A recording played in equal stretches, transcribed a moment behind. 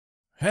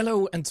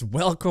Hello and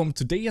welcome.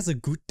 Today is a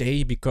good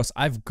day because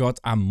I've got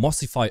a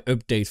Mossify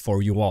update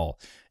for you all.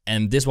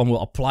 And this one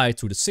will apply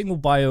to the single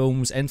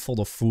biomes and for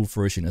the full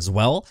version as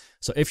well.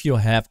 So if you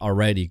have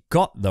already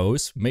got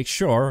those, make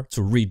sure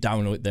to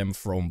re-download them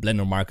from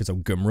Blender Market or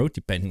Gumroad,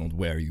 depending on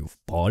where you've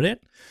bought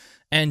it.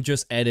 And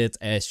just add it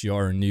as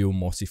your new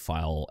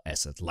Mossify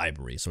asset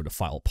library, so the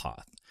file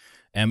path.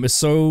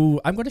 So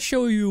I'm going to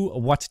show you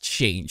what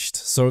changed.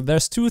 So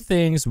there's two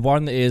things.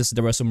 One is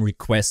there were some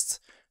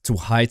requests to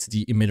hide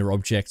the emitter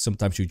object.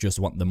 Sometimes you just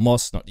want the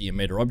moss, not the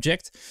emitter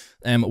object,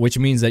 which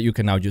means that you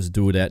can now just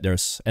do that.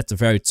 There's at the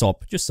very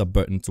top just a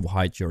button to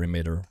hide your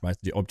emitter, right?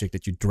 The object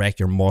that you drag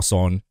your moss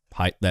on,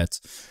 hide that.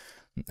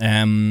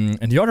 And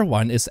the other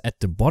one is at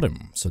the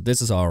bottom. So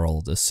this is all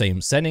the same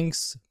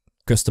settings,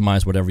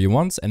 customize whatever you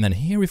want. And then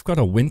here we've got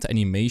a wind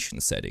animation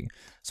setting.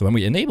 So when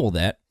we enable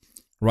that,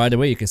 right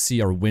away you can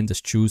see our wind is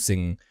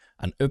choosing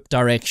an up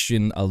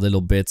direction a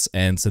little bit,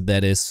 and so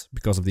that is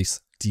because of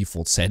these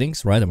default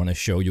settings, right? I want to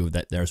show you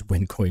that there's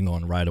wind going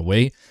on right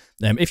away.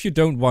 If you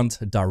don't want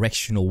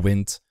directional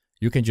wind,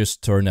 you can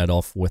just turn that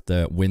off with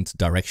the wind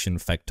direction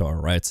factor,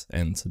 right?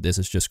 And this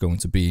is just going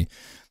to be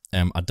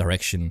a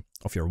direction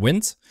of your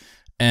wind.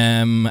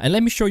 And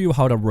let me show you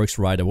how that works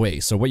right away.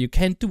 So what you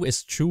can do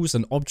is choose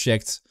an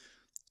object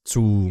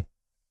to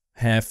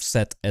have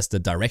set as the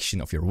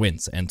direction of your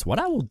wind. And what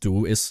I will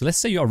do is, let's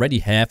say you already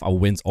have a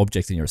wind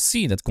object in your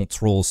scene that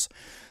controls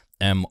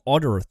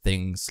other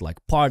things like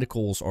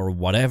particles or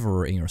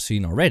whatever in your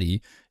scene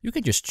already. You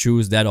can just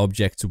choose that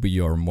object to be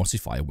your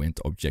Mossify wind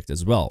object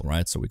as well,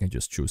 right? So we can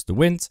just choose the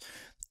wind.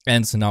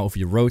 And so now if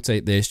you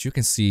rotate this, you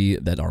can see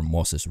that our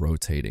moss is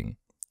rotating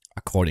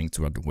according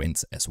to the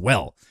wind as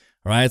well,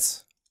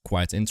 right?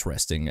 Quite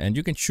interesting. And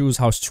you can choose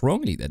how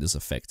strongly that is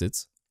affected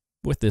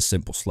with this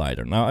simple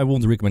slider. Now, I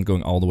won't recommend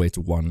going all the way to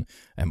 1.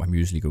 I'm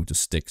usually going to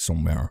stick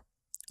somewhere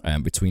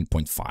between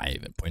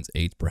 0.5 and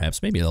 0.8,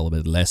 perhaps, maybe a little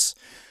bit less.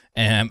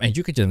 And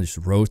you can just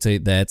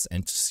rotate that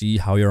and see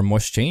how your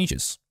moss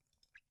changes.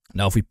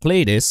 Now, if we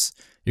play this,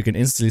 you can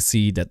instantly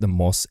see that the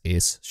moss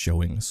is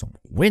showing some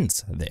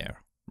wind there,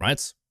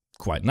 right?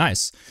 Quite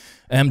nice.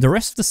 The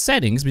rest of the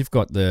settings, we've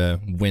got the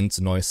wind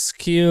noise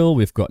scale,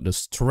 we've got the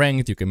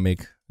strength. You can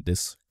make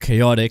this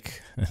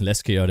chaotic,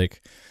 less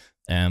chaotic,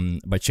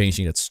 by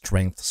changing that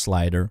strength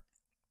slider.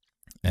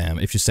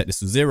 If you set this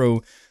to 0,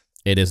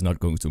 it is not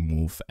going to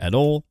move at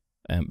all.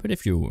 But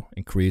if you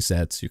increase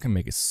that, you can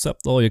make it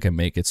subtle, you can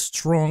make it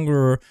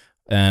stronger,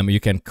 you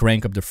can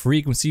crank up the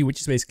frequency,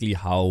 which is basically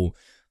how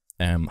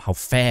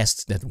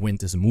fast that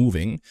wind is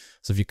moving.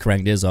 So if you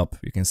crank this up,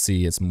 you can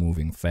see it's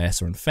moving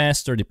faster and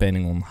faster,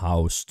 depending on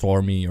how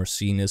stormy your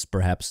scene is.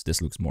 Perhaps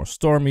this looks more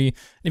stormy.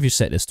 If you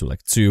set this to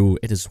like 2,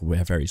 it is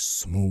very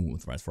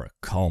smooth, right, for a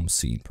calm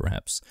scene,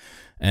 perhaps.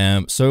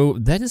 So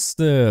that is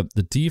the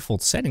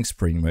default settings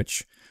pretty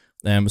much.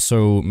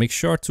 So make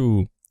sure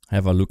to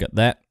have a look at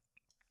that.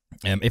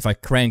 If I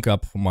crank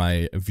up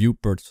my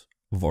viewport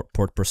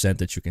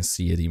percentage, you can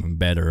see it even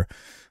better,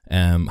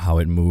 how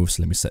it moves.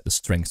 Let me set the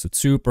strength to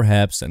 2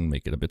 perhaps and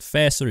make it a bit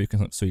faster,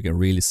 so you can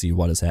really see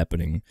what is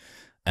happening.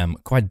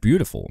 Quite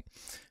beautiful.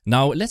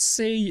 Now let's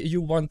say you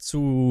want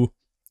to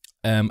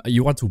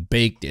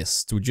bake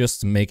this to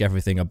just make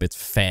everything a bit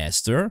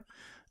faster.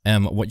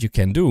 What you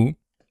can do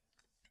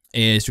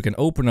is you can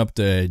open up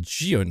the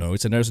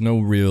geonodes, and there's no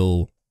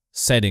real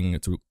setting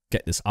to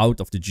get this out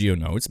of the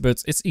geonodes,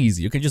 but it's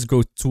easy. You can just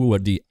go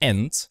toward the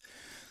end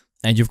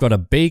and you've got a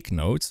bake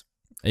node,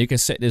 and you can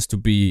set this to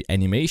be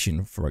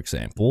animation, for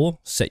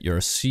example. Set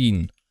your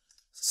scene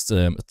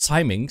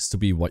timings to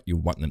be what you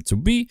want them to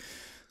be,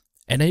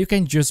 and then you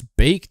can just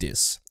bake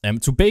this.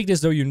 To bake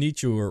this though, you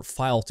need your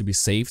file to be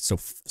saved, so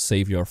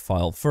save your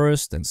file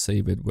first and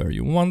save it where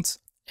you want,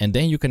 and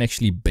then you can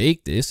actually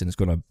bake this, and it's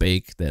gonna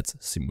bake that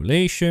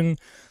simulation,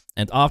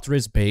 and after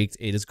it's baked,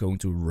 it is going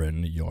to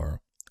run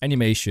your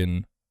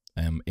animation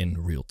in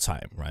real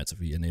time, right? So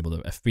if we enable the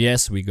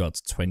FPS, we got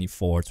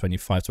 24,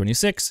 25,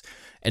 26,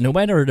 and no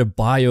matter the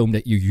biome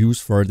that you use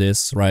for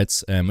this,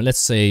 right? Let's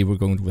say we're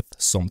going with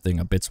something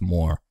a bit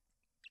more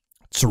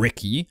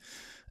tricky.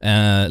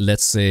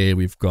 Let's say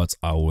we've got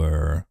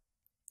our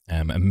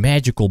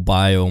magical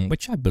biome,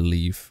 which I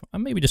believe,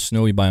 maybe the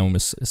snowy biome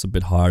is a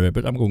bit harder,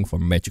 but I'm going for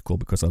magical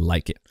because I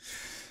like it.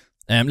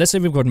 Let's say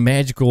we've got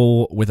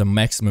magical with a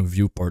maximum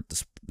viewport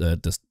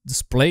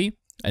display,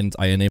 and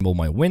I enable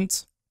my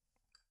wind.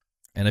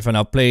 And if I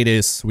now play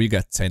this, we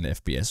got 10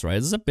 FPS, right?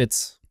 It's a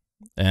bit,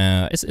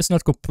 it's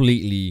not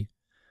completely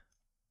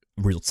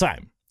real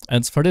time.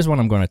 And for this one,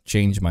 I'm gonna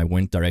change my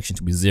wind direction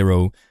to be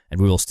 0,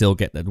 and we will still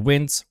get that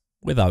wind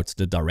without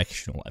the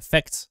directional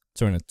effect.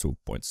 Turn it to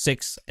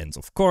 0.6, and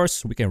of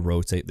course, we can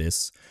rotate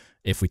this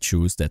if we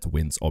choose that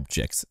wind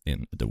object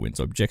in the wind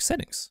object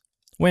settings.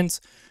 Wind,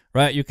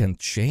 right? You can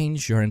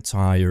change your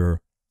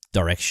entire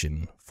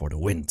direction for the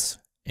wind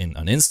in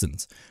an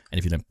instant. And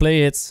if you then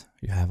play it,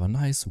 you have a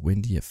nice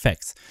windy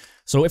effect.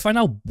 So if I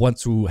now want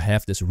to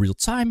have this real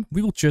time,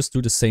 we will just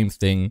do the same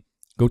thing.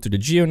 Go to the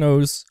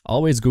geonodes,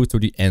 always go to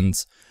the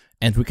end,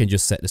 and we can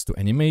just set this to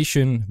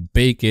animation,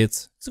 bake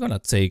it. It's gonna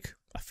take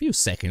a few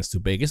seconds to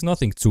bake. It's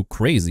nothing too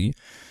crazy.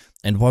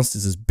 And once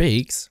this is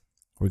baked,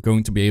 we're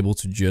going to be able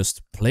to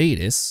just play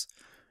this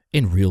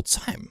in real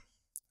time,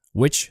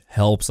 which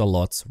helps a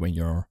lot when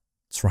you're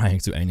trying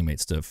to animate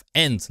stuff.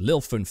 And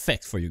little fun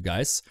fact for you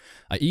guys,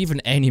 I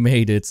even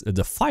animated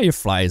the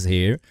fireflies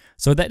here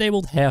so that they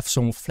will have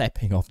some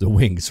flapping of the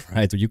wings,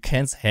 right? You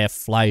can't have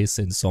flies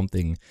in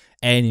something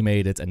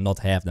animated and not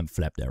have them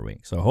flap their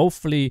wings. So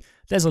hopefully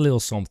there's a little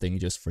something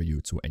just for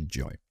you to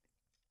enjoy.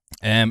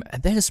 And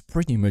that is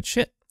pretty much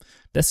it.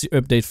 That's the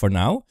update for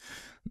now.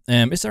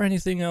 Is there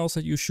anything else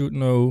that you should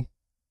know?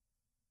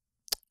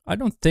 I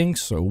don't think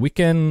so. We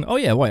can, oh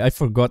yeah, wait, I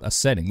forgot a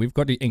setting. We've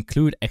got to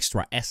include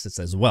extra assets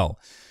as well.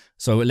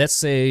 So let's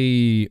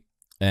say,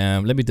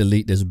 let me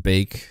delete this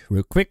bake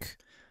real quick.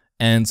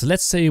 And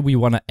let's say we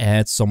want to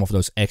add some of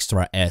those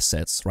extra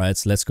assets, right?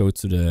 So let's go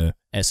to the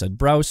asset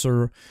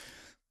browser.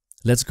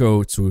 Let's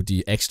go to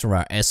the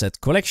extra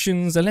asset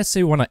collections. And let's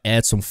say we want to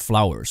add some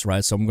flowers,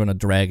 right? So I'm going to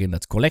drag in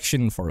that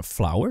collection for the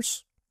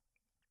flowers.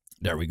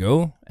 There we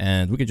go.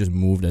 And we can just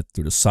move that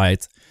to the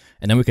side.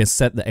 And then we can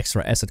set the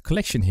extra asset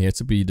collection here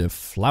to be the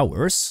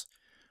flowers.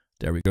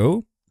 There we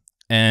go.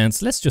 And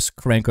let's just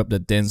crank up the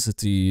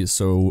density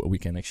so we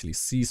can actually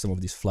see some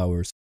of these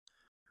flowers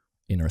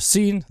in our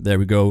scene. There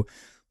we go.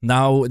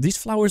 Now, these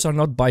flowers are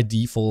not by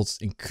default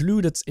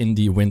included in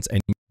the wind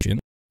animation.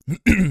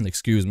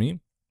 Excuse me.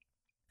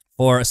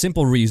 For a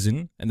simple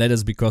reason, and that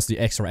is because the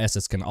extra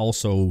assets can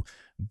also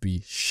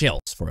be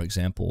shells, for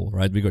example,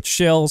 right? We got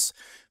shells,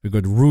 we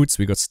got roots,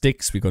 we got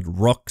sticks, we got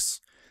rocks,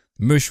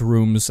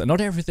 mushrooms, and not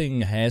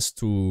everything has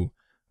to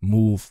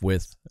move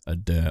with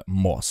the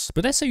moss.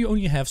 But let's say you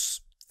only have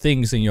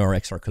things in your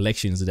extra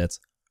collections that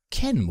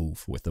can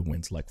move with the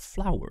wind, like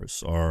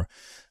flowers or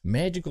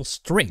magical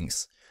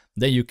strings.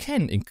 Then you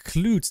can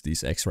include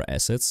these extra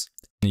assets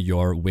in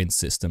your wind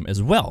system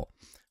as well,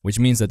 which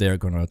means that they're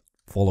gonna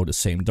follow the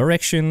same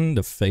direction,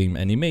 the same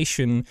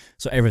animation,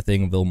 so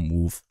everything will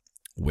move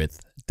with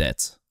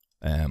that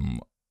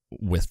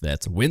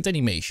wind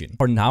animation.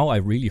 For now, I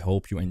really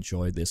hope you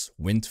enjoy this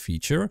wind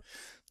feature,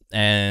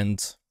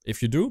 and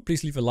if you do,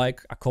 please leave a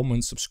like, a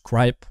comment,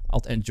 subscribe.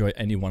 I'll enjoy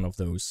any one of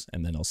those,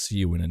 and then I'll see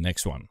you in the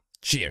next one.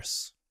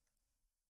 Cheers!